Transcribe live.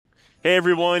Hey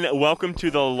everyone, welcome to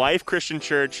the Life Christian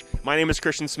Church. My name is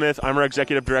Christian Smith. I'm our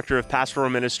Executive Director of Pastoral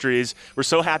Ministries. We're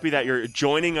so happy that you're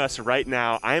joining us right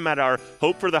now. I am at our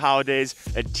Hope for the Holidays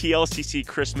at TLCC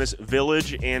Christmas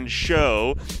Village and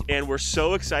Show, and we're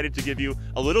so excited to give you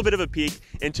a little bit of a peek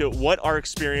into what our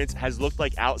experience has looked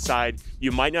like outside.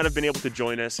 You might not have been able to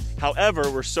join us. However,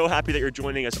 we're so happy that you're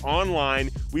joining us online.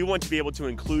 We want to be able to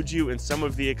include you in some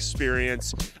of the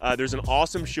experience. There's an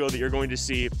awesome show that you're going to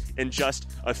see in just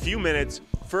a few minutes.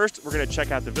 First, we're going to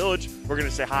check out the village. We're going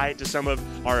to say hi to some of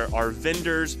our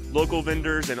vendors, local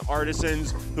vendors and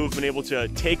artisans who have been able to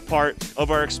take part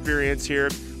of our experience here.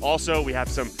 Also, we have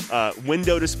some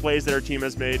window displays that our team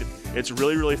has made. It's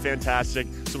really, really fantastic.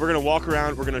 So we're going to walk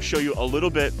around. We're going to show you a little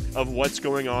bit of what's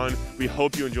going on. We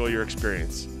hope you enjoy your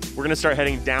experience. We're going to start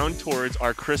heading down towards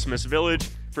our Christmas village.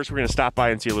 First, we're going to stop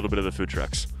by and see a little bit of the food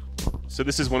trucks. So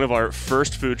this is one of our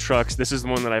first food trucks. This is the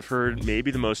one that I've heard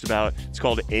maybe the most about. It's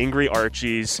called Angry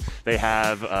Archie's. They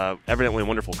have evidently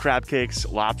wonderful crab cakes,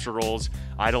 lobster rolls.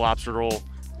 I had a lobster roll.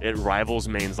 It rivals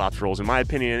Maine's lobster rolls in my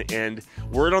opinion. And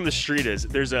word on the street is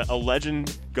there's a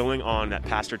legend going on that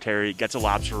Pastor Terry gets a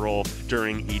lobster roll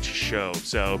during each show.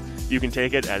 So you can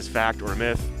take it as fact or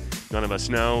myth. None of us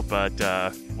know, but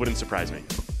wouldn't surprise me.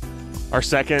 Our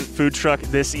second food truck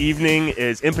this evening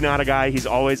is Empanada Guy. He's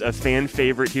always a fan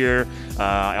favorite here.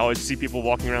 I always see people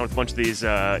walking around with a bunch of these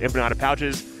empanada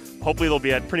pouches. Hopefully they'll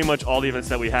be at pretty much all the events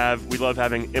that we have. We love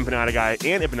having Empanada Guy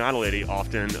and Empanada Lady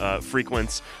often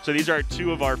frequents. So these are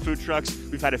two of our food trucks.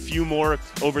 We've had a few more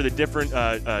over the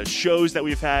different shows that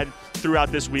we've had throughout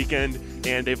this weekend,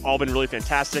 and they've all been really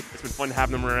fantastic. It's been fun to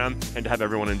have them around and to have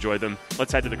everyone enjoy them.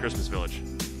 Let's head to the Christmas Village.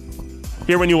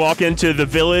 Here, when you walk into the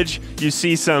village, you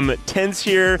see some tents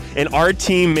here, and our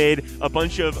team made a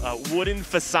bunch of wooden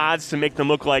facades to make them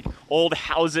look like old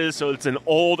houses. So it's an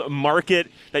old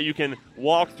market that you can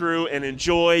walk through and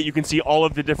enjoy. You can see all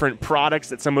of the different products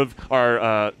that some of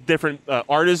our different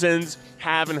artisans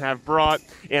have brought.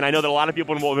 And I know that a lot of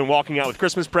people have been walking out with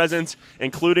Christmas presents,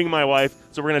 including my wife.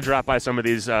 So we're going to drop by some of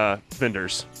these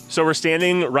vendors. So we're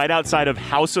standing right outside of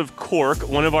House of Cork,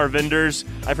 one of our vendors.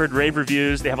 I've heard rave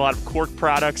reviews. They have a lot of cork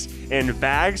products and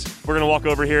bags. We're going to walk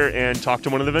over here and talk to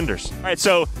one of the vendors. All right,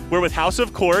 so we're with House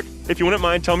of Cork. If you wouldn't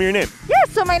mind, tell me your name. Yeah,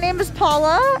 so my name is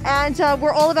Paula, and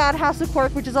we're all about House of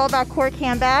Cork, which is all about cork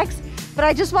handbags. But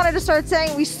I just wanted to start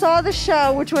saying we saw the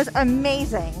show, which was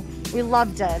amazing. We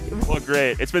loved it. Well,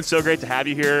 great. It's been so great to have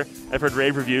you here. I've heard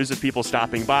rave reviews of people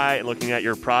stopping by and looking at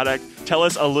your product. Tell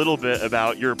us a little bit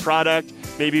about your product,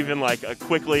 maybe even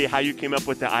quickly how you came up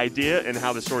with the idea and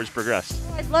how the story's progressed.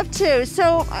 I'd love to.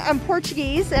 So I'm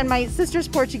Portuguese and my sister's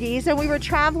Portuguese, and we were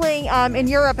traveling in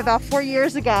Europe about 4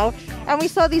 years ago, and we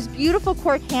saw these beautiful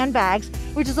cork handbags,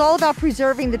 which is all about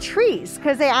preserving the trees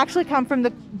because they actually come from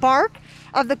the bark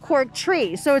of the cork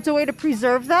tree. So it's a way to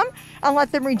preserve them and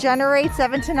let them regenerate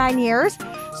 7 to 9 years.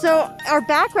 So our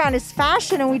background is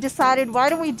fashion, and we decided, why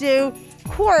don't we do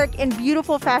cork in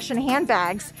beautiful fashion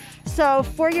handbags? So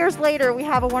 4 years later, we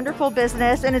have a wonderful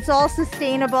business, and it's all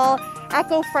sustainable,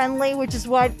 eco-friendly, which is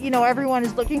what everyone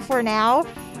is looking for now.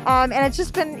 And it's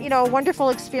just been a wonderful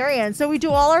experience. So we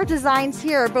do all our designs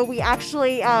here, but we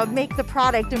actually make the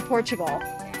product in Portugal.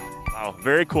 Wow,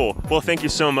 very cool. Well, thank you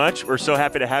so much. We're so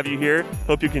happy to have you here.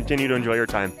 Hope you continue to enjoy your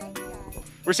time.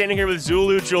 We're standing here with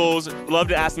Zulu Jewels. Love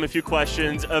to ask them a few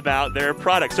questions about their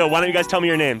product. So why don't you guys tell me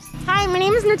your names? Hi, my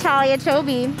name is Natalia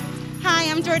Toby. Hi,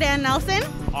 I'm Jordan Nelson.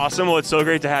 Awesome. Well, it's so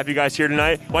great to have you guys here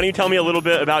tonight. Why don't you tell me a little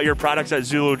bit about your products at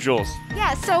Zulu Jewels?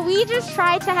 Yeah, so we just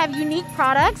try to have unique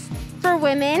products for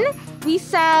women. We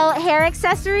sell hair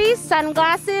accessories,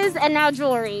 sunglasses, and now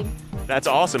jewelry. That's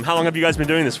awesome. How long have you guys been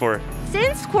doing this for?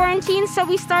 Since quarantine, so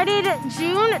we started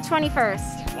June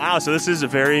 21st. Wow, so this is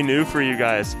very new for you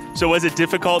guys. So was it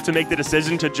difficult to make the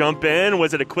decision to jump in?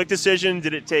 Was it a quick decision?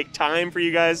 Did it take time for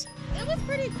you guys? It was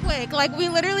pretty quick. We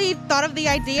literally thought of the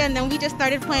idea, and then we just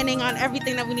started planning on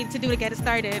everything that we need to do to get it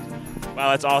started. Wow,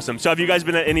 that's awesome. So have you guys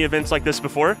been at any events like this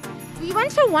before? We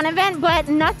went to one event, but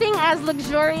nothing as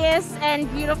luxurious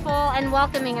and beautiful and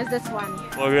welcoming as this one.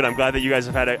 Well, good. I'm glad that you guys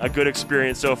have had a good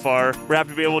experience so far. We're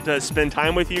happy to be able to spend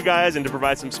time with you guys and to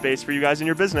provide some space for you guys in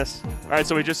your business. All right,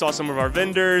 so we just saw some of our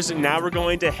vendors. Now we're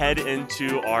going to head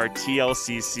into our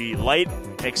TLCC Light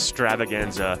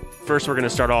Extravaganza. First, we're going to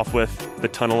start off with the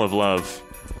Tunnel of Love.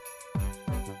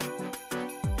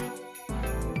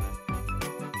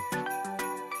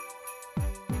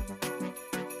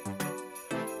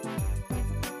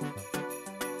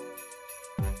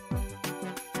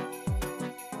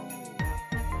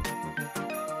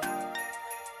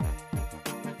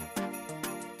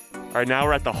 All right, now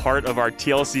we're at the heart of our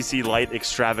TLCC Light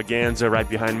Extravaganza. Right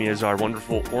behind me is our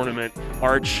wonderful ornament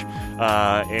arch,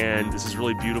 and this is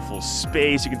really beautiful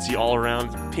space. You can see all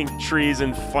around pink trees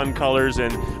and fun colors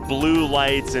and blue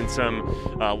lights and some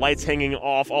lights hanging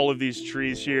off all of these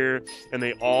trees here, and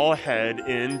they all head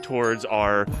in towards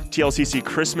our TLCC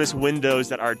Christmas windows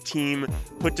that our team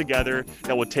put together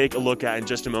that we'll take a look at in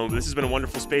just a moment. This has been a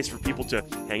wonderful space for people to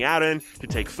hang out in, to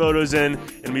take photos in,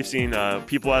 and we've seen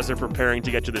people as they're preparing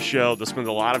to get to the show. They'll spend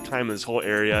a lot of time in this whole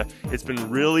area. It's been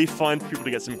really fun for people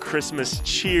to get some Christmas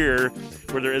cheer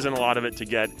where there isn't a lot of it to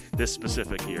get this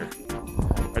specific year.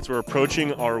 As we're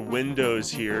approaching our windows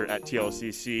here at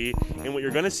TLCC, and what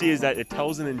you're going to see is that it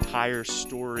tells an entire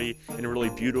story in a really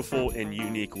beautiful and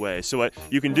unique way. So what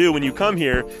you can do when you come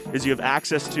here is you have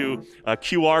access to a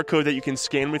QR code that you can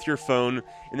scan with your phone,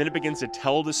 and then it begins to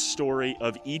tell the story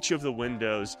of each of the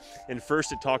windows. And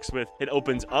first it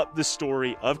opens up the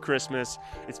story of Christmas.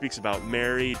 It speaks about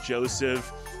Mary,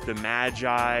 Joseph, the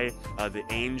Magi, the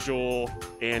angel,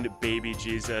 and baby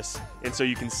Jesus. And so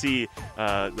you can see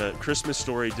the Christmas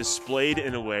story displayed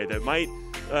in a way that might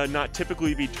not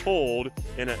typically be told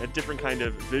in a different kind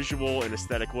of visual and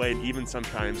aesthetic way, and even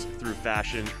sometimes through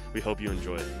fashion. We hope you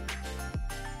enjoy it.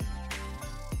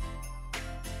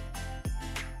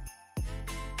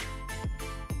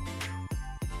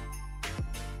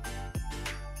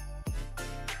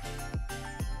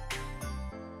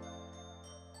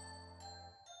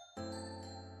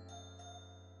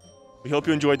 We hope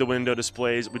you enjoyed the window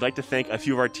displays. We'd like to thank a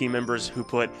few of our team members who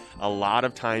put a lot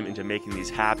of time into making these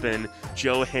happen.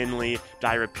 Joe Henley,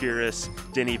 Dyra Pires,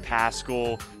 Denny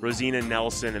Pascal, Rosina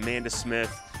Nelson, Amanda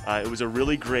Smith. It was a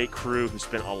really great crew who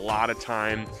spent a lot of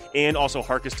time, and also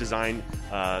Harcus Design.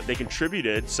 They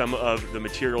contributed some of the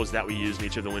materials that we used in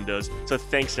each of the windows. So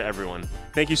thanks to everyone.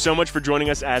 Thank you so much for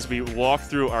joining us as we walk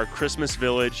through our Christmas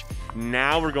village.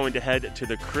 Now we're going to head to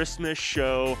the Christmas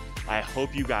show. I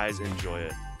hope you guys enjoy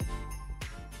it.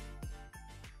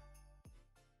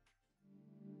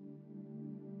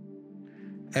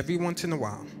 Every once in a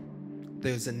while,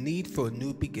 there's a need for a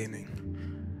new beginning.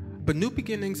 But new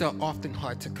beginnings are often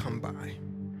hard to come by.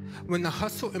 When the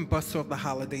hustle and bustle of the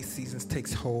holiday seasons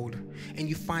takes hold, and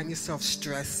you find yourself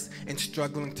stressed and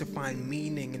struggling to find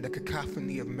meaning in the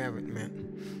cacophony of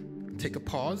merriment, take a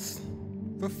pause,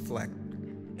 reflect,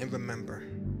 and remember.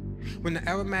 When the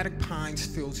aromatic pines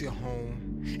fills your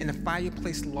home, and the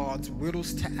fireplace logs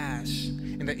whittles to ash,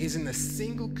 and there isn't a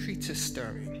single creature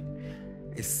stirring,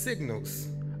 it signals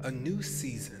a new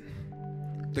season,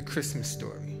 the Christmas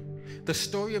story. The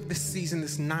story of this season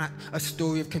is not a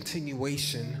story of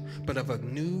continuation, but of a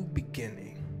new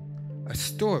beginning, a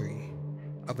story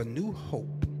of a new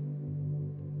hope.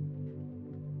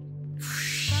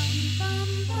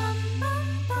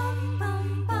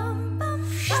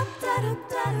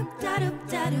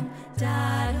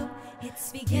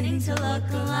 It's beginning to look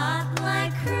a lot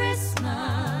like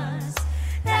Christmas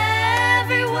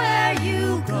everywhere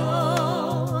you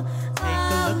go. Take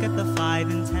a look at the 5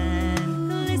 and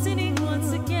 10, listening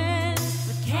once again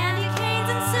with candy canes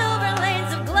and silver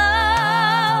lanes of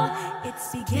glow.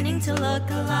 It's beginning to look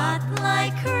a lot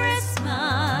like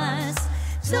Christmas,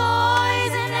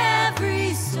 toys in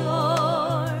every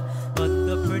store. but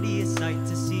the prettiest sight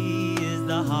to see is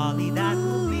the holly that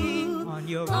will be on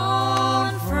your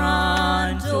own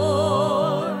front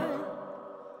door.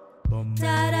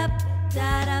 Da-da,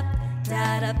 da-da,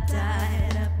 da-da,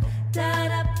 da-da,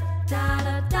 da-da,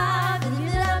 da-da,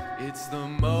 da-da. It's the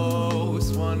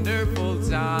most wonderful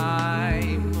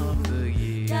time of the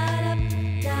year,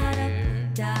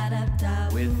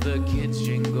 with the kids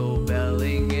jingle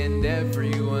belling and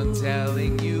everyone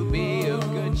telling you be of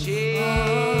good cheer.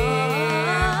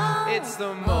 It's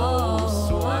the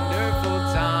most wonderful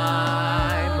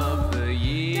time of the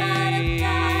year.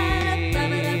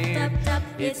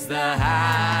 It's the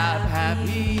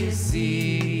happiest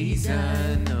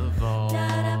season of all,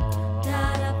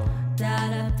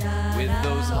 with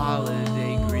those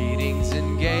holiday greetings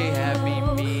and gay happy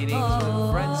meetings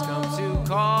when friends come to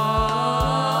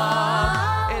call.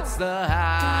 It's the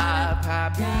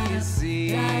happiest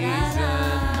season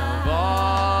of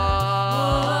all.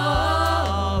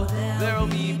 There'll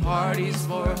be parties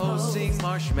for hosting,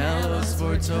 marshmallows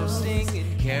for toasting,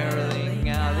 and caroling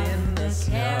out in the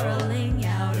snow.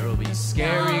 There'll be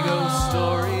scary ghost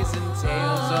stories and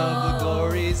tales of the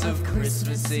glories of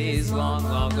Christmases long,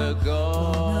 long ago.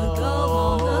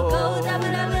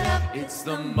 It's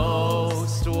the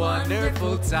most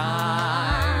wonderful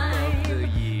time of the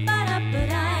year.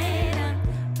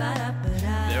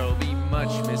 There'll be much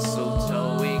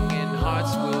mistletoeing and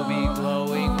hearts will be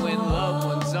glowing when loved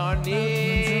ones are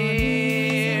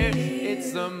near.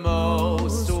 It's the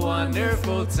most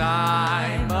wonderful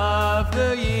time of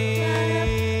the year.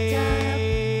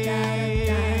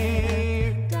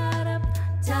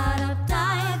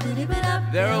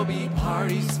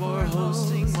 parties for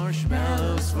hosting,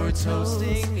 marshmallows for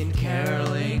toasting, and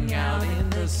caroling out in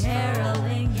the snow.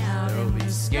 There'll be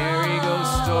scary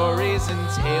ghost stories and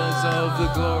tales of the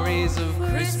glories of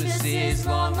Christmases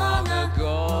long, long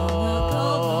ago.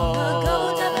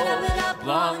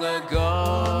 Long ago.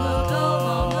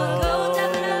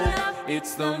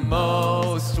 It's the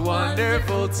most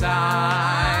wonderful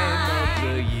time of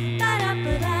the year.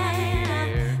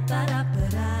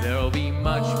 There'll be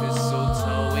much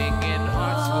mistletoeing and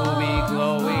hearts will be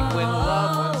glowing when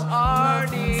loved ones are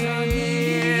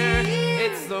near.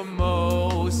 It's the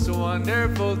most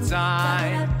wonderful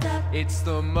time. It's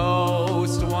the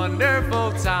most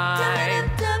wonderful time.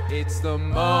 It's the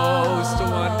most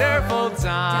wonderful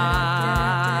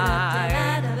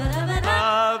time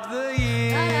of the year.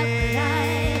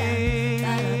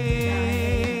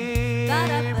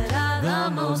 The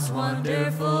most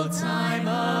wonderful time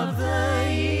of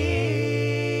the year.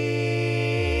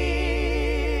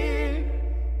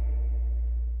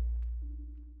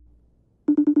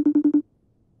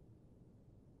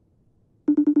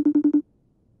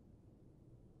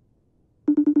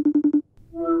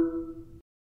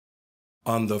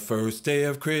 On the first day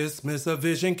of Christmas, a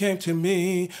vision came to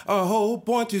me, a hope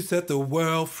born to set the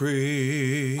world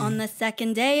free. On the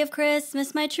second day of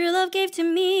Christmas, my true love gave to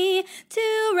me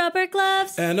 2 rubber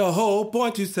gloves. And a hope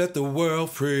born to set the world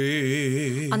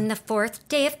free. On the fourth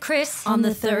day of Christmas, on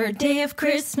the third day of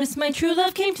Christmas, my true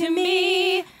love came to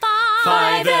me.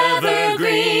 5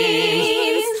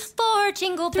 evergreens, 4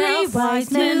 jingle bells, 3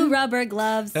 wise men, 2 rubber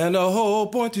gloves. And a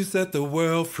hope born to set the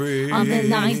world free. On the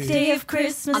 9th day of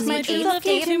Christmas, my true love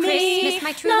came to me.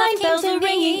 9 bells are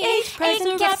ringing, 8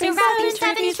 presents wrapping, 7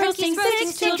 turkeys roasting,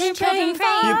 6 children praying.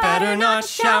 You better not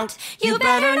shout, you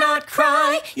better not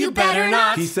cry, you better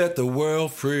not. He set the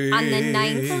world free. On the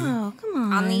 9th, oh, come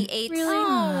on. On the 8th,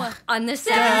 really? On the 7th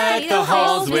Deck day the of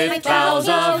halls Christmas, with boughs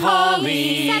of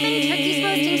holly. 7 turkeys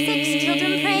roasting, 6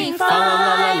 children praying. 5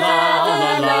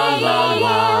 evergreens,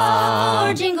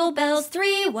 4 jingle bells,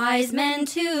 3 wise men,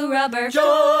 2 rubber.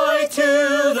 Joy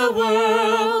to the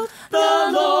world,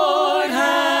 the Lord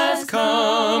has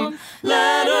come.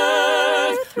 Let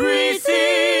earth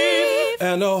receive.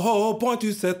 And a hope born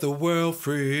to set the world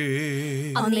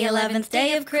free. On the 11th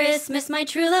day of Christmas, my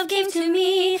true love gave to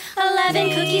me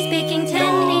 11 cookies baking,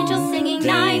 10 angels singing,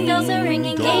 9 bells are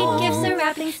ringing, 8 gifts are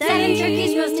wrapping, 7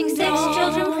 turkeys roasting, 6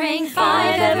 children praying,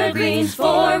 5 evergreens,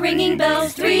 4 ringing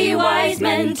bells, 3 wise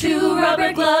men, 2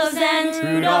 rubber gloves, and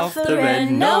Rudolph the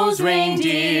red-nosed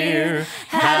reindeer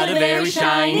had a very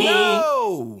shiny.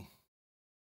 Whoa!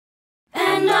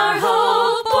 And our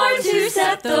hope born to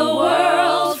set the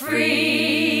world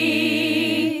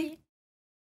free.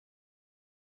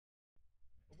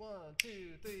 1,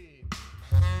 2, 3.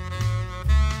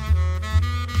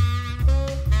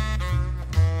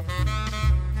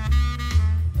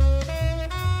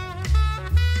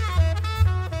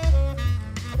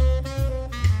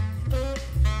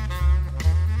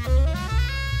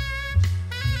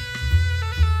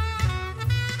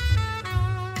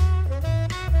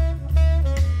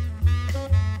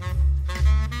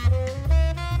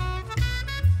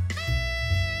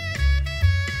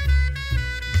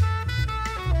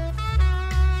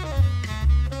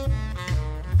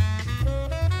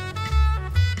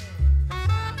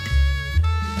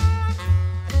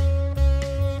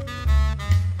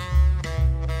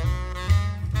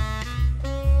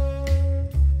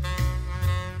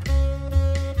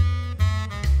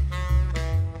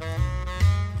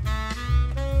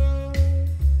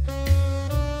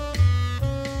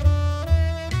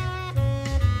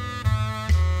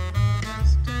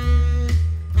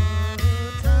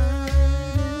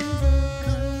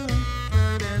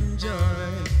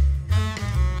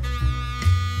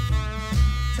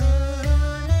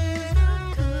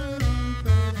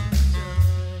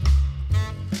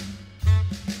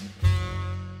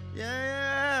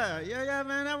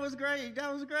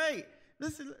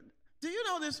 Listen, do you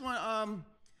know this one?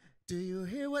 Do you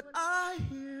hear what I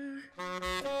hear?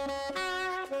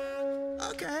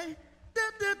 Okay.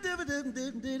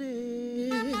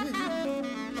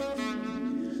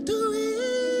 Do we?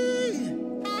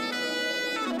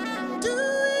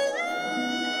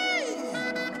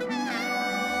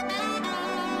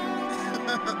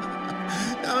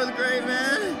 That was great,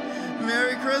 man.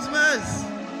 Merry Christmas.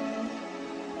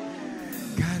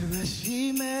 God bless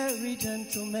ye, merry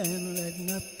gentlemen, let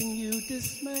nothing you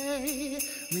dismay.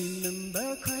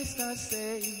 Remember Christ our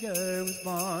Savior was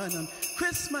born on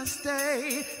Christmas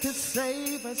Day to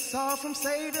save us all from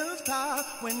Satan's power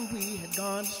when we had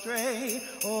gone astray.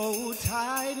 Oh,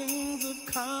 tidings of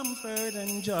comfort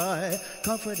and joy,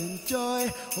 comfort and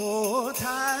joy. Oh,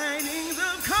 tidings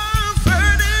of comfort.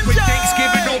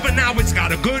 Thanksgiving over now, it's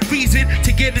got a good reason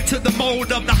to get into the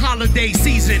mode of the holiday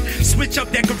season. Switch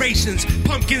up decorations,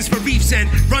 pumpkins for reefs, and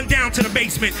run down to the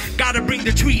basement. Gotta bring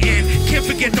the tree in, can't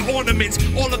forget the ornaments,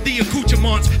 all of the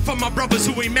accoutrements. For my brothers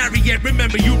who ain't married yet,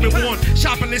 remember you've been warned.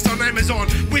 Shopping list on Amazon,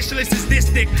 wish list is this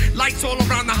thick. Lights all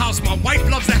around the house, my wife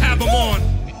loves to have them on.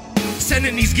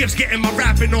 Sending these gifts, getting my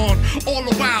rapping on. All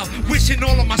the while, wishing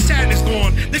all of my sadness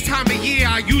gone. This time of year,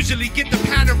 I usually get the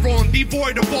pattern wrong.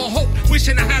 Devoid of all hope,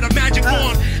 wishing I had a magic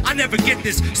wand. I never get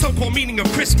this so-called meaning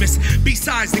of Christmas.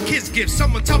 Besides the kids' gifts,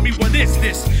 someone tell me what is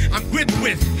this? I'm gripped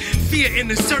with fear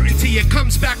and uncertainty. It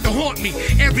comes back to haunt me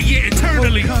every year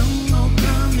eternally. Oh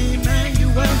come,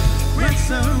 Emmanuel,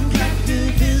 ransom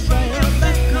captive Israel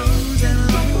that comes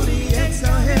and lonely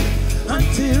exile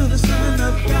until the Son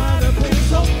of God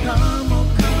appears. Oh come,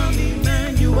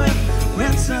 Emmanuel,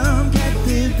 ransom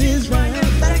captive Israel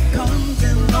that comes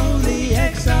in lonely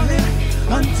exile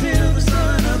until the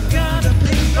Son of God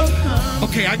appears. Oh come.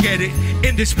 Okay, I get it.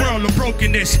 In this world of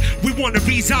brokenness, we want to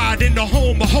reside in the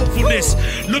home of hopefulness.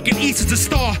 Looking east as the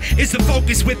star is the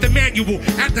focus with Emmanuel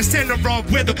at the center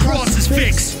of where the cross is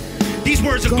fixed. These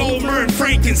words are gold, myrrh, and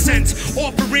frankincense,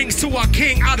 offerings to our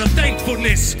King out of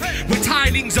thankfulness. With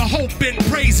tidings of hope and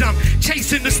praise, I'm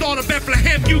chasing the star of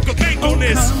Bethlehem. You can bank on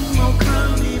this. Oh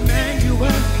come,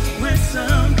 Emmanuel,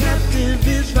 ransom captive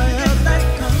Israel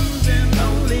that comes in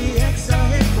lonely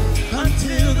exile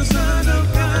until the Son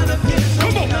of God appears.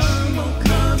 Oh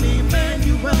come,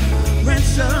 Emmanuel,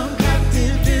 ransom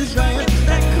captive Israel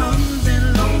that comes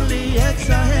in lonely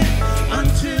exile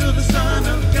until the Son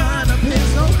of God appears.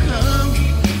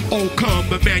 Oh come,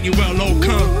 Emmanuel, oh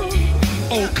come.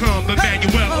 Oh come,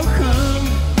 Emmanuel.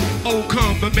 Oh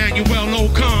come, Emmanuel, oh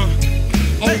come.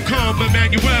 Oh come,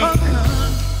 Emmanuel.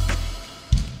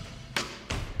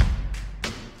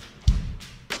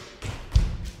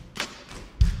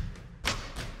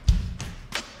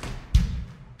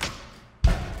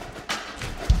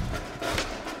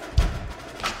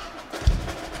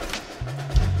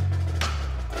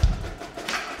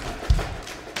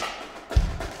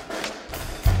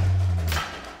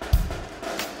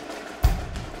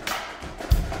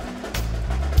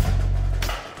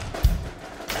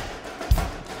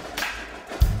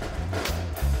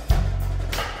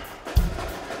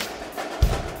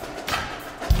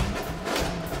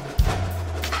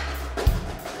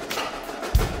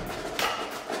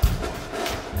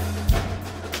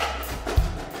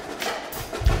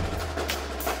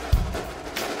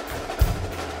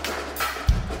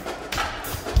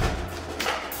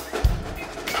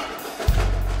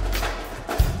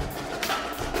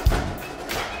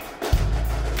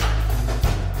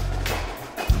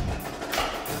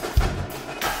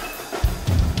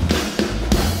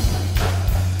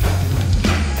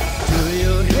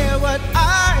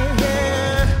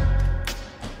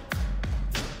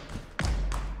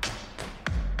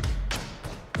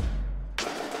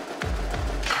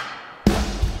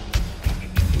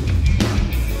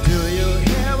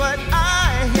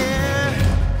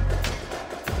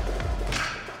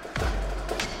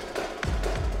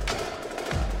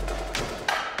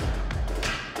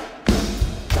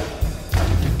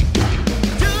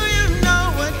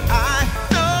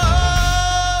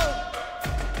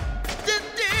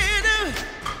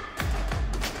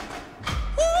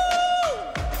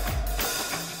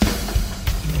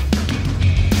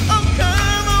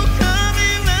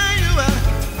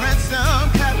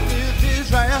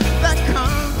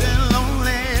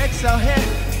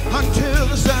 Until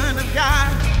the Son of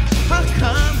God come. Oh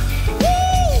come.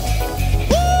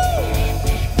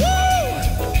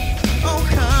 Oh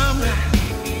come.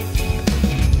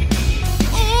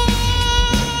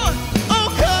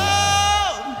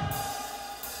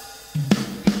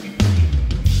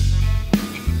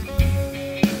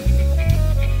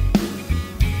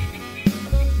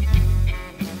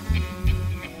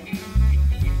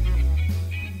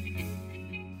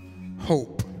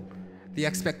 Hope. The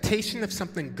expectation of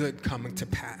something good coming to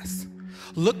pass.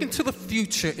 Look into the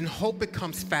future and hope it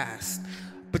comes fast.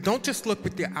 But don't just look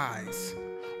with your eyes.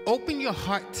 Open your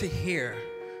heart to hear,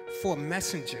 for a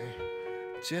messenger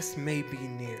just may be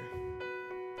near.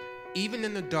 Even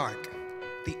in the dark,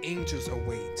 the angels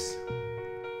awaits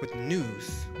with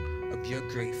news of your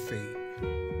great fate.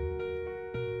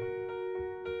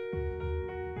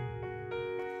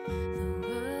 The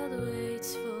world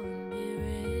waits for a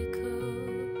miracle.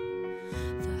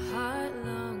 The heart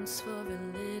longs for a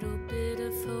little bit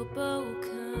of hope. Oh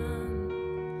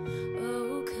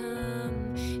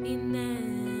come,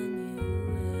 Emmanuel.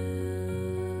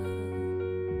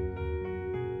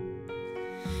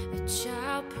 A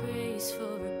child prays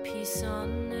for a peace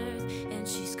on earth, and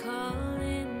she's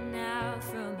calling out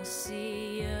from the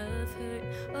sea of hurt.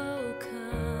 Oh,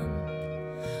 come,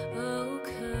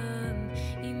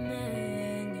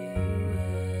 Emmanuel.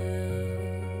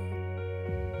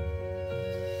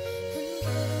 And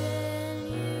can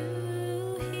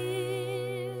you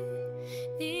hear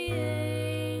the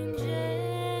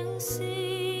angels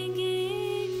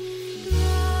singing glory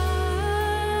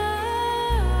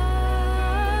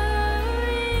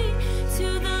to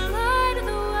the light of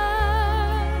the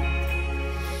world,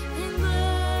 and glory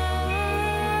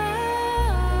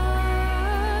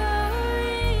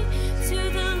to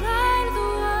the light of the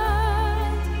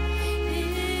world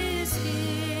is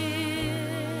here.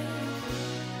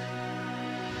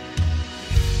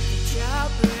 The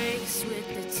drought breaks with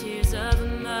the tears of a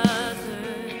mother.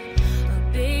 A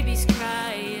baby's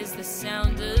cry is the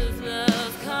sound of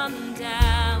love. Come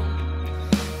down,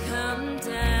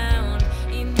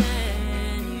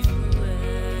 Emmanuel.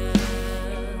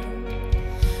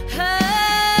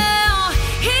 Oh,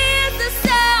 here's the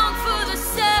sound for the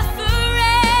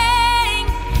suffering.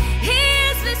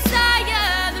 Here's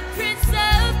Messiah, the Prince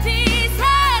of Peace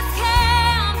has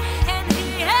come, and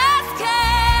he has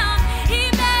come,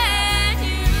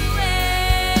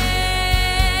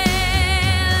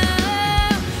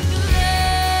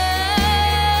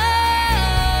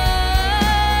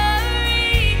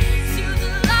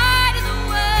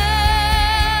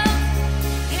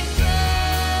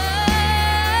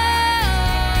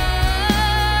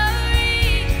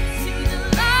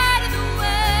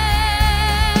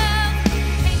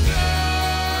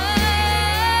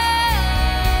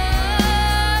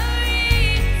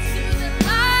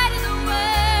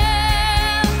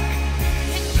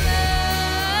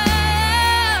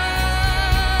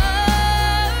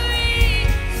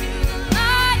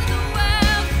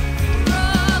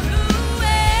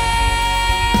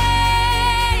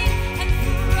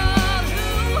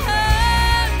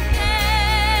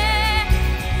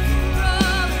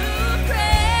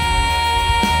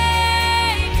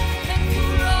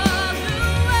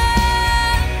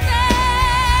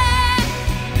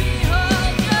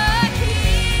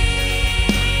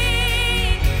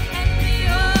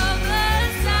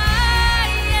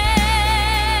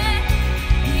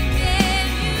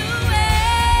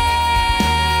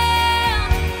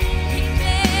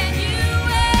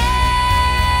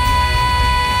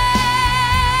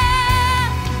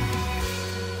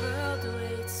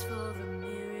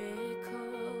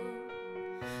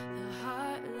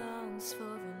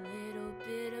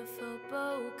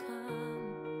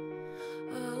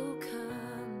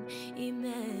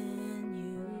 Emmanuel.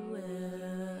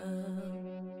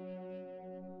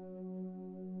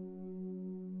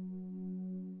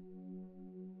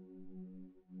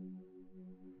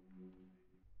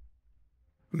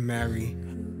 Mary,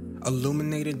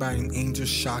 illuminated by an angel's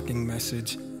shocking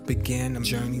message, began a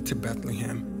journey to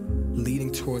Bethlehem,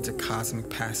 leading towards a cosmic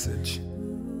passage.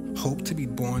 Hope to be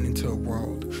born into a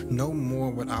world, no more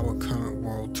would our current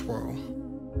world twirl.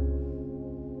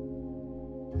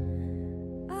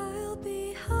 I'll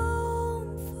be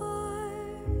home for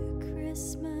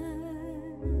Christmas.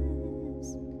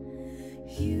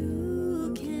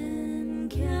 You can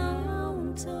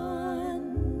count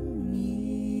on me.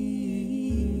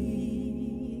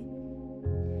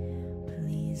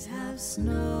 Please have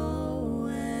snow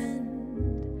and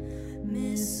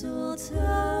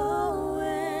mistletoe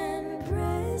and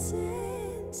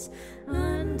presents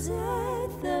under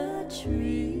the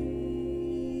tree.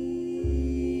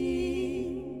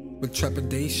 With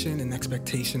trepidation and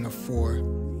expectation of four,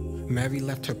 Mary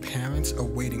left her parents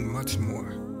awaiting much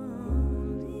more.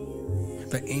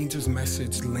 The angel's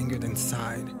message lingered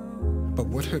inside, but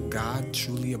would her God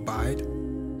truly abide?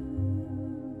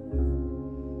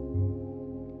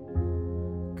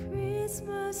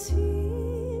 Christmas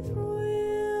Eve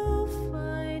will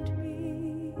find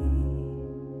me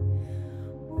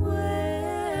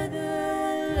where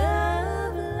the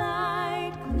love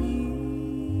light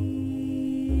gleams.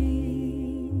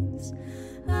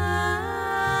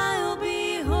 I'll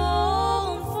be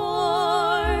home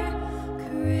for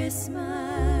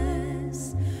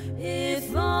Christmas,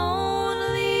 if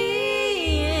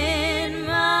only in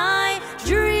my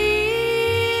dreams.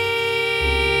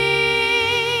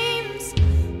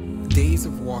 Days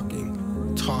of walking,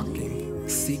 talking,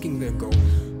 seeking their goal.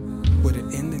 Would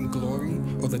it end in glory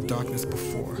or the darkness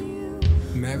before?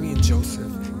 Mary and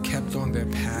Joseph kept on their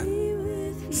path,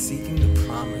 seeking the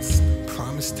promise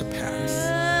to pass.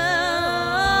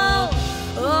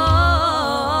 Only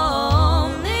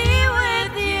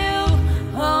with you,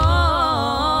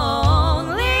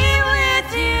 only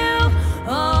with you,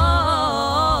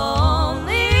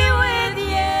 only with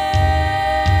you,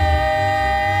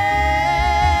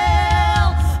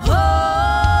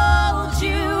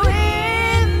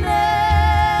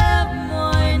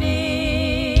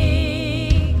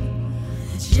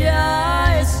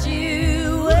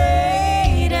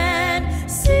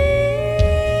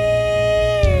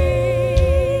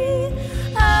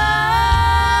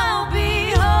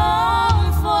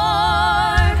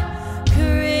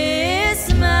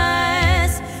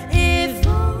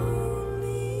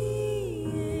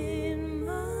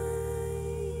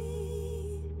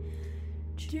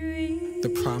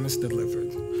 promise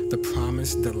delivered, the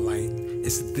promised delight.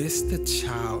 Is this the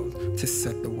child to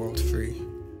set the world free?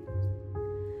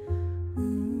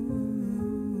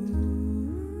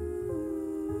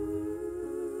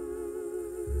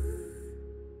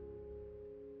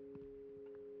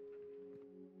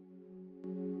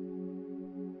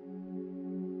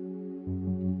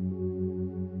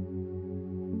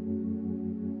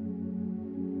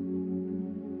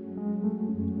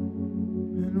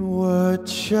 What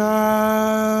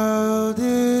child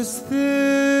is this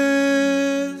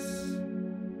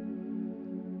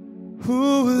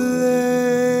who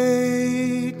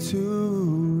lay to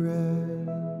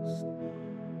rest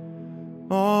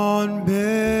on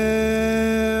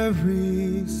Mary's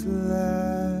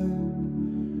lap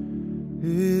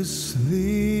is sleeping,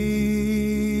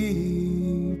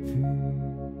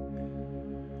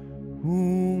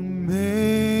 whom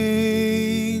angels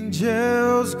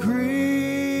greet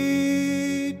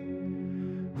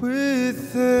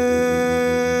with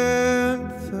anthem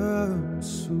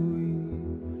sweet,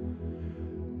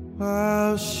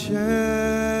 while shepherds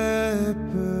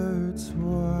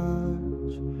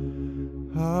watch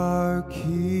our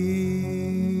keeping.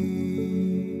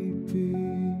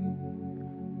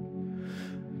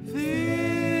 This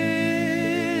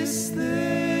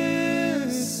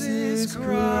is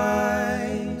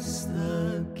Christ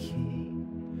the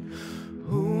King,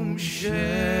 whom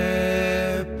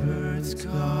shepherds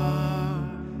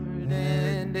guard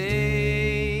and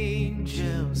angels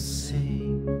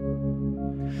sing.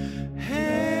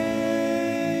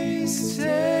 Haste,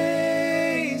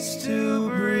 haste to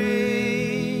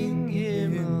bring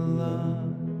him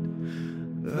love,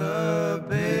 the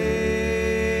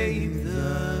babe,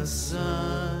 the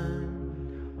Son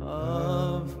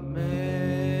of Mary.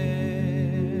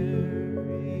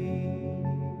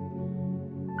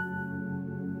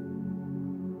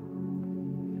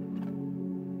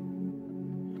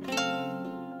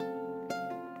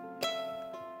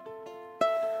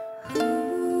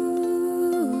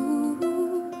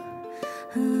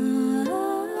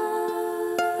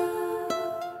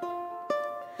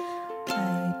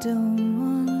 I don't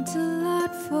want a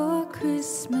lot for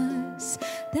Christmas.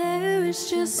 There is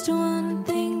just one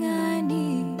thing I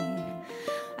need.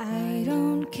 I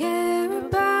don't care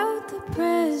about the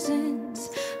presents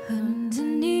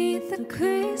underneath the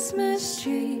Christmas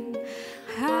tree.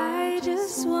 I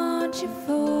just want you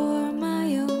for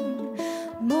my own,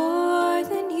 more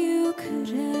than you could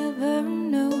ever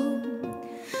know.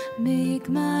 Make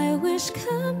my wish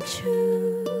come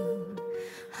true.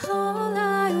 All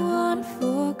I want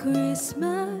for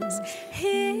Christmas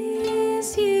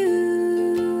is you.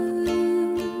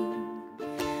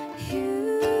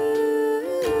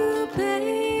 You,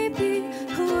 baby.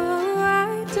 Oh,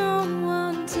 I don't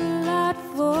want a lot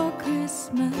for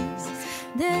Christmas.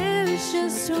 There is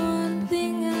just one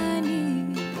thing I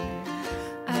need.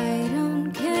 I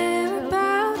don't care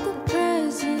about the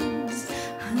presents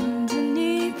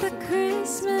underneath the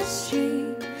Christmas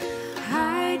tree.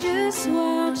 I just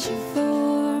want you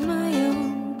for my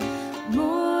own,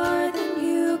 more than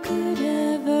you could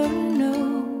ever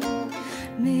know.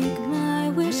 Make my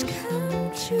wish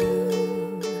come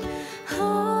true.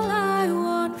 All I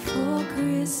want for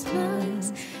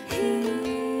Christmas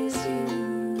is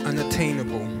you.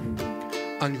 Unattainable,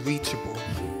 unreachable.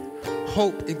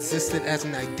 Hope existed as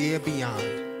an idea beyond,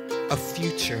 a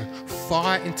future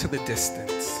far into the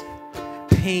distance.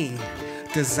 Pain,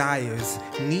 desires,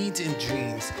 needs, and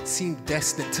dreams seem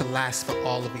destined to last for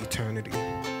all of eternity.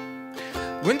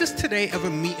 When does today ever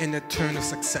meet an eternal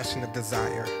succession of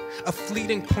desire, a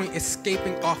fleeting point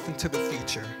escaping off into the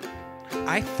future?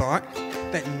 I thought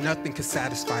that nothing could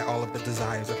satisfy all of the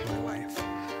desires of my life.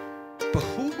 But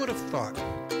who would have thought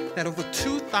that over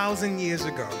 2,000 years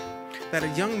ago, that a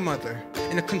young mother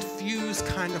and a confused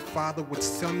kind of father would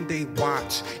someday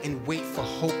watch and wait for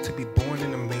hope to be born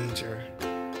in a manger?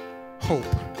 Hope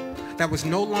that was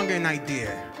no longer an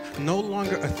idea, no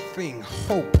longer a thing.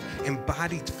 Hope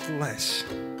embodied flesh,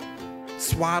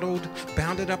 swaddled,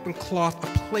 bounded up in cloth, a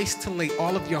place to lay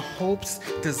all of your hopes,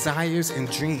 desires, and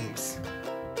dreams.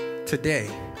 Today,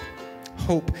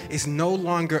 hope is no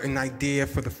longer an idea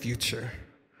for the future,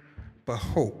 but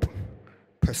hope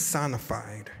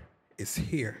personified is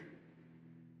here.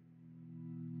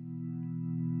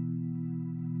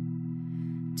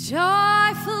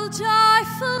 Joyful,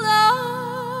 joyful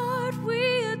Lord,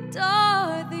 we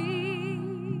adore thee.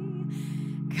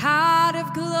 God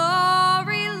of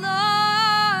glory,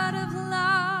 Lord of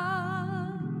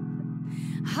love.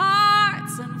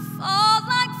 Hearts unfold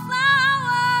like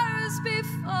flowers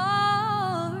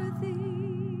before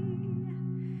thee.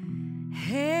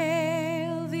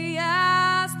 Hail thee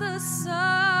as the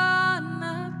sun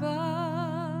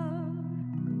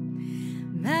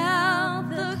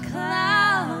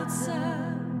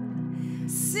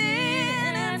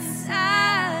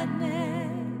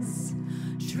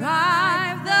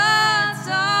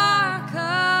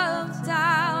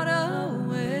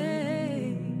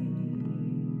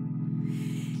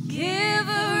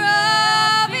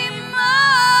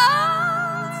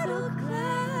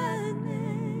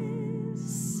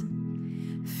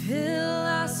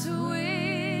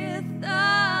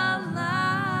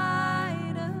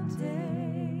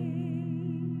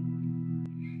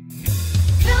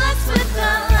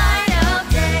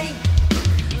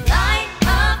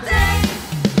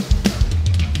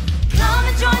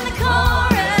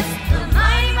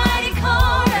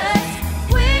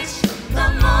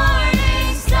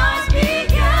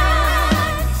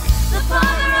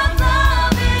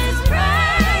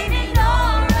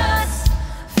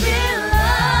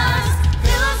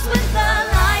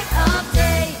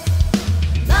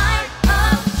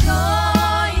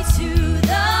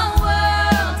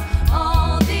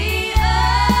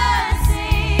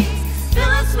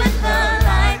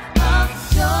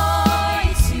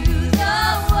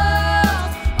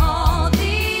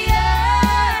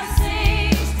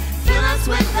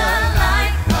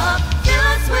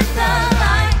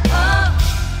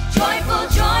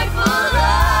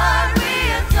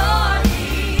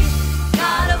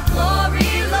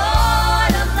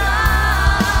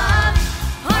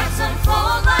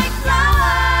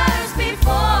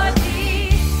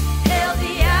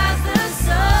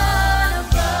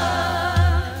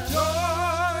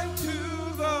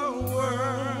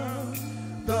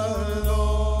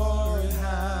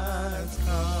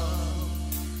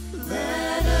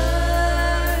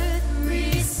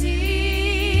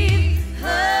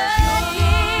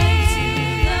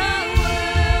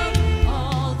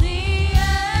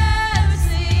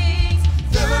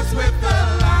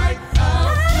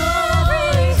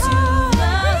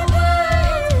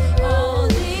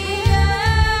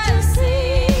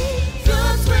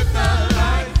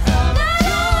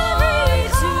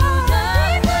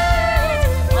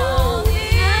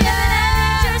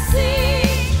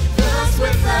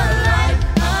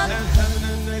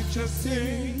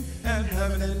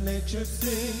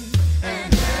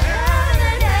and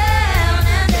heaven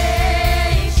and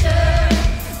nature.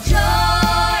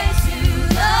 Joy to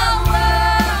the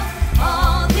world,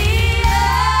 all the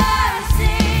earth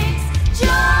sings. Joy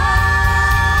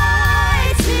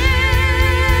to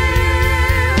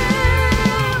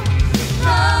the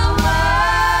world.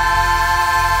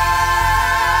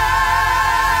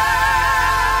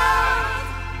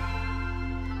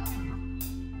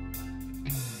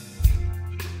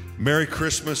 Merry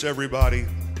Christmas, everybody.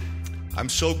 I'm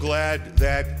so glad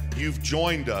that you've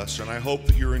joined us, and I hope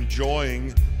that you're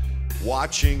enjoying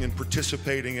watching and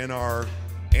participating in our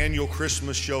annual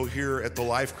Christmas show here at the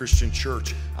Life Christian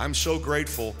Church. I'm so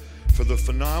grateful for the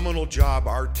phenomenal job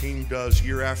our team does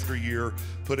year after year,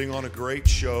 putting on a great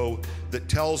show that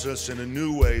tells us in a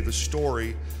new way the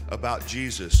story about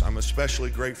Jesus. I'm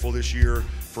especially grateful this year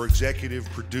for executive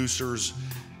producers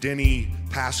Denny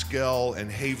Pascal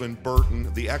and Haven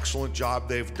Burton, the excellent job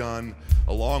they've done,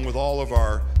 along with all of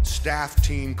our staff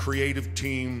team, creative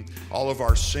team, all of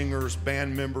our singers,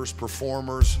 band members,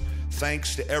 performers.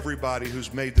 Thanks to everybody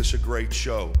who's made this a great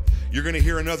show. You're going to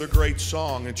hear another great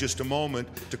song in just a moment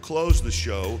to close the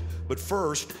show, but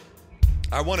first,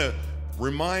 I want to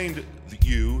remind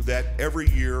you that every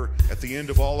year at the end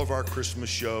of all of our Christmas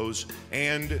shows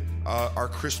and our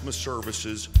Christmas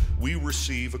services, we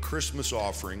receive a Christmas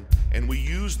offering, and we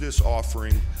use this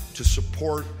offering to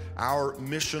support our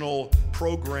missional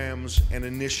programs and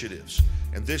initiatives.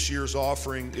 And this year's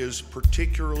offering is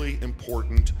particularly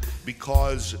important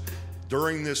because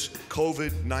during this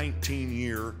COVID-19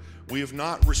 year, we have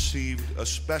not received a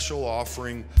special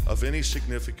offering of any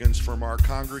significance from our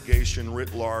congregation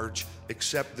writ large,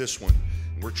 except this one.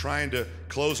 We're trying to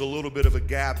close a little bit of a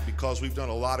gap because we've done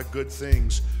a lot of good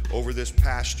things over this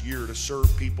past year to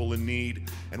serve people in need,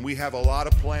 and we have a lot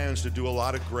of plans to do a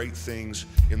lot of great things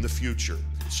in the future.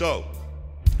 So,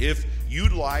 if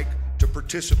you'd like to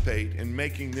participate in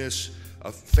making this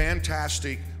a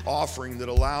fantastic offering that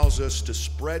allows us to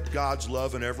spread God's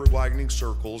love in ever widening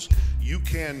circles, you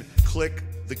can click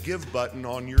the give button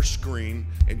on your screen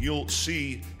and you'll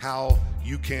see how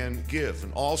you can give.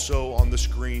 And also on the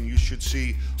screen you should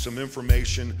see some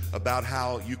information about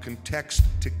how you can text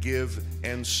to give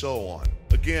and so on.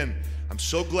 Again, I'm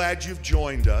so glad you've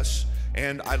joined us,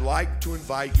 and I'd like to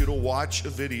invite you to watch a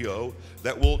video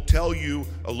that will tell you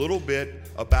a little bit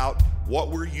about what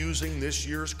we're using this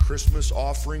year's Christmas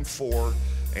offering for.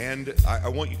 And I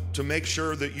want you to make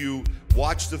sure that you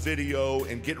watch the video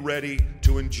and get ready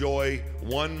to enjoy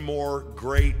one more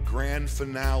great grand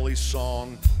finale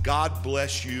song. God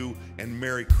bless you and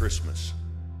Merry Christmas.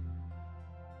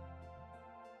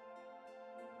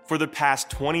 For the past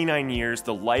 29 years,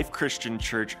 the Life Christian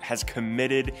Church has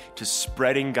committed to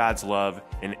spreading God's love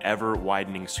in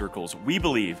ever-widening circles. We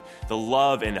believe the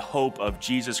love and hope of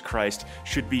Jesus Christ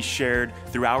should be shared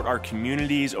throughout our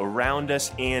communities around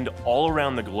us and all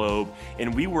around the globe,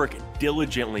 and we work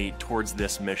diligently towards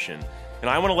this mission. And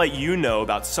I want to let you know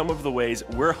about some of the ways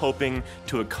we're hoping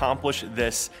to accomplish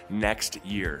this next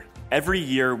year. Every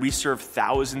year, we serve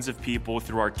thousands of people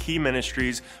through our key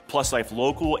ministries, Plus Life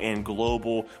Local and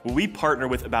Global, where we partner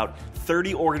with about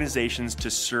 30 organizations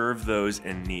to serve those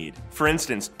in need. For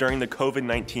instance, during the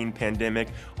COVID-19 pandemic,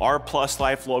 our Plus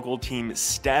Life Local team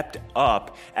stepped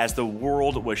up as the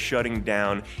world was shutting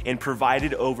down and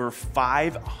provided over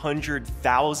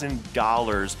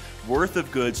 $500,000 worth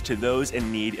of goods to those in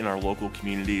need in our local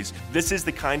communities. This is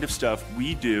the kind of stuff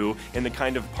we do and the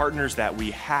kind of partners that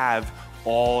we have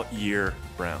all year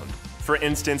round. For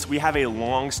instance, we have a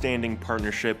long-standing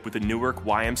partnership with the Newark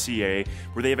YMCA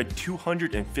where they have a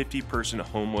 250-person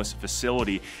homeless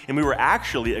facility, and we were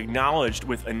actually acknowledged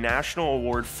with a national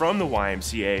award from the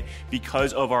YMCA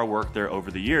because of our work there over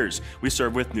the years. We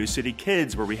serve with New City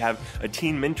Kids, where we have a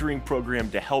teen mentoring program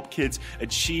to help kids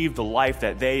achieve the life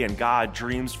that they and God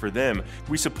dreams for them.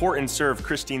 We support and serve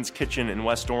Christine's Kitchen in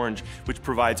West Orange, which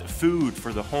provides food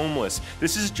for the homeless.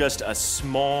 This is just a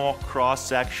small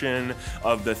cross-section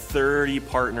of the 30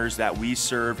 partners that we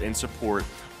serve and support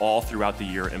all throughout the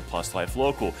year in Plus Life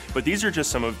Local. But these are just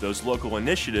some of those local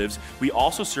initiatives. We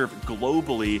also serve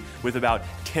globally with about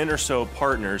 10 or so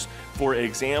partners. For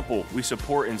example, we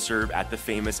support and serve at the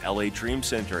famous LA Dream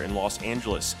Center in Los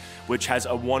Angeles, which has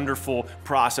a wonderful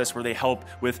process where they help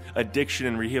with addiction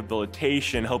and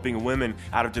rehabilitation, helping women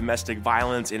out of domestic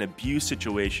violence and abuse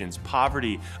situations,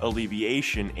 poverty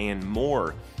alleviation, and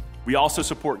more. We also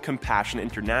support Compassion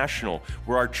International,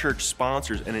 where our church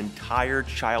sponsors an entire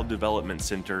child development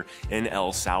center in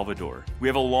El Salvador. We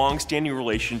have a long-standing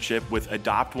relationship with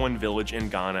Adopt One Village in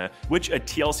Ghana, which a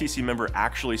TLCC member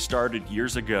actually started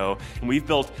years ago, and we've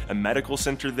built a medical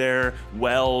center there,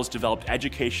 wells, developed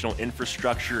educational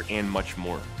infrastructure, and much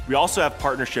more. We also have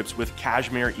partnerships with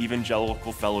Kashmir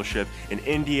Evangelical Fellowship in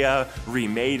India,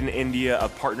 Remade in India, a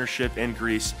partnership in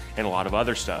Greece, and a lot of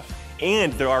other stuff.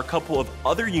 And there are a couple of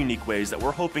other unique ways that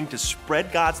we're hoping to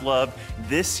spread God's love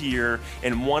this year,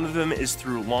 and one of them is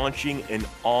through launching an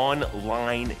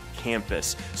online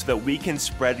campus so that we can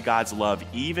spread God's love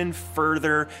even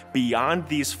further beyond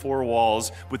these four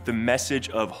walls with the message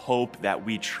of hope that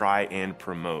we try and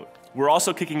promote. We're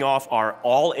also kicking off our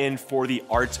All In for the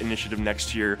Arts initiative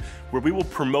next year, where we will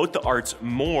promote the arts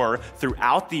more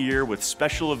throughout the year with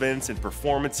special events and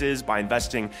performances by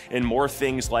investing in more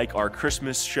things like our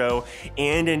Christmas show.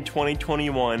 And in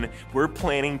 2021, we're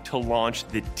planning to launch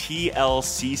the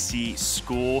TLCC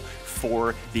School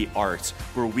for the Arts,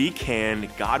 where we can,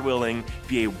 God willing,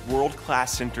 be a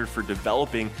world-class center for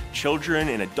developing children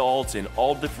and adults in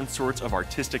all different sorts of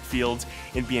artistic fields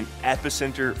and be an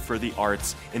epicenter for the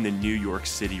arts in the New York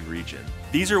City region.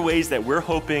 These are ways that we're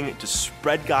hoping to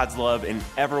spread God's love in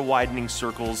ever-widening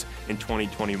circles in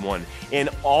 2021. And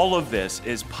all of this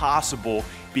is possible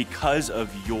because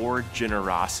of your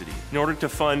generosity. In order to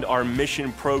fund our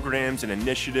mission programs and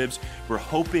initiatives, we're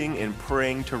hoping and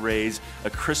praying to raise a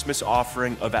Christmas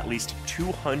offering of at least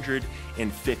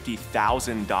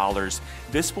 $250,000.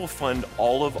 This will fund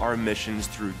all of our missions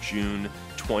through June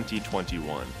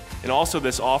 2021. And also,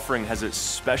 this offering has a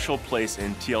special place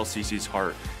in TLCC's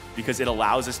heart because it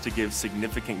allows us to give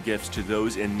significant gifts to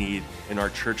those in need in our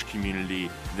church community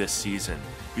this season.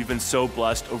 We've been so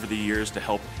blessed over the years to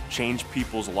help change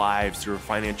people's lives through a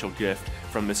financial gift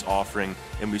from this offering,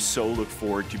 and we so look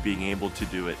forward to being able to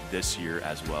do it this year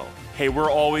as well. Hey,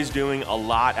 we're always doing a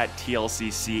lot at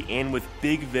TLCC, and with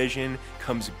big vision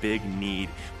comes big need.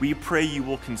 We pray you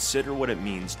will consider what it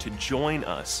means to join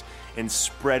us in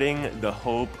spreading the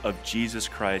hope of Jesus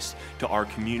Christ to our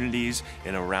communities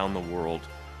and around the world.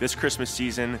 This Christmas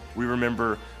season, we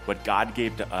remember what God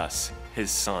gave to us, His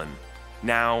Son.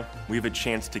 Now we have a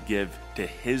chance to give to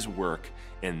His work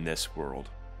in this world.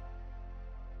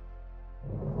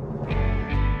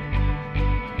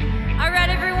 All right,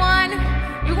 everyone.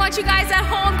 We want you guys at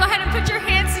home, go ahead and put your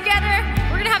hands together.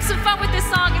 We're going to have some fun with this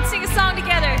song and sing a song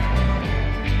together.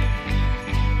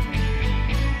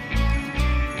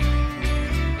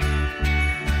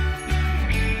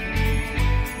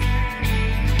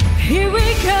 Here we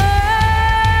go.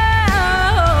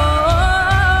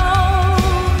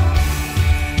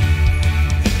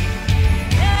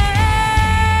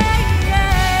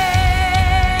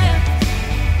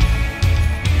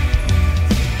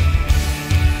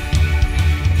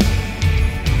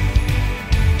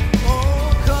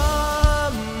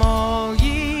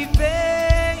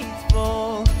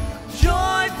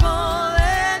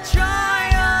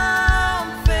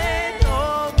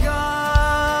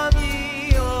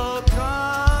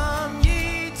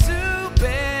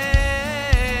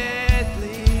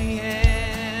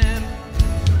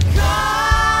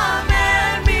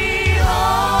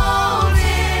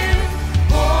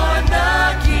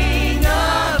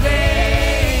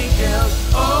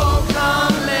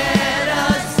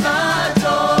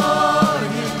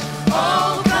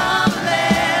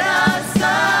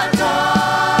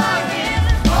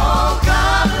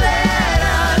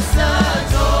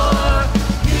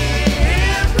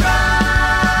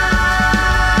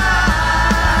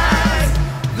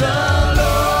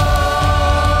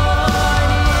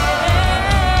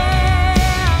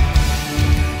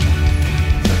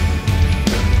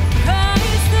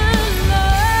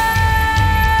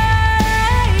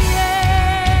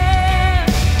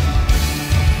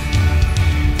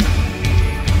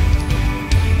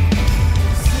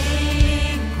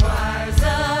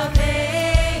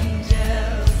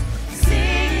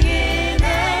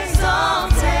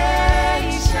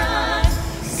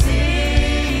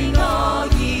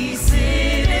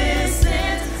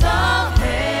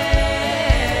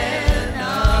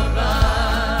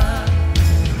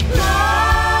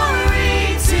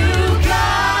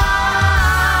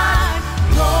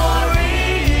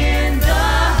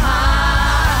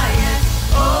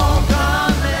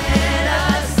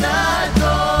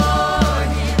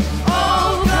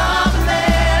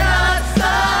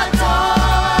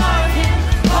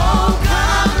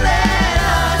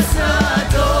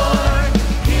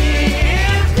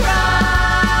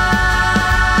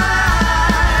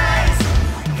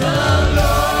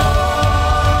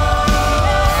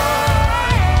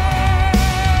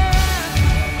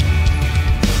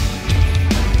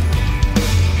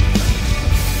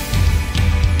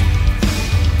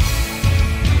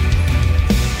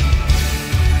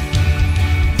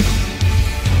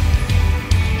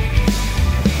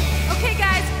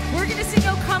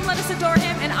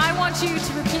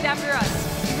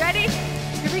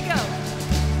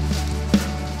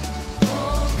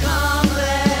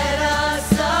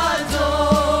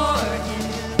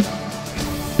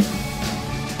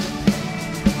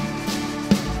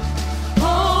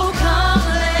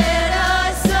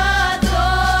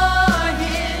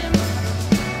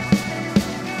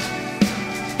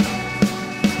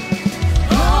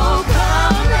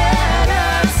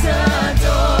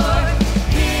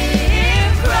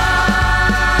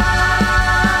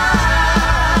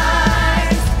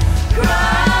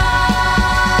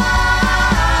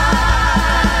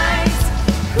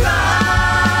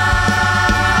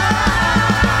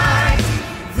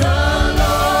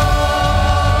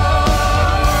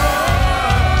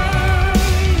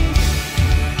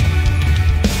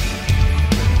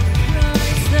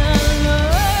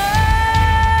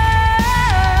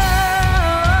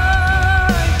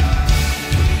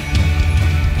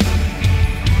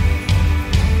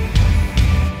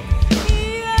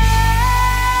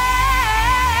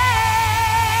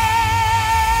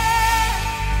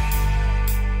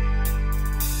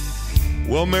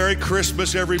 Well, Merry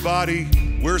Christmas,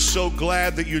 everybody. We're so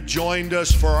glad that you joined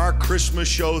us for our Christmas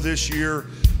show this year.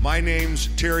 My name's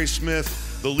Terry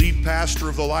Smith, the lead pastor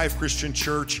of the Life Christian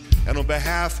Church, and on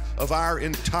behalf of our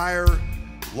entire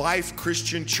Life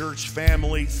Christian Church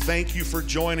family, thank you for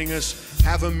joining us.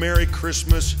 Have a Merry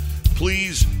Christmas.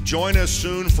 Please join us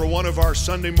soon for one of our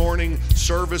Sunday morning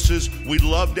services. We'd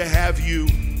love to have you.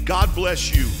 God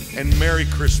bless you, and Merry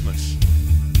Christmas.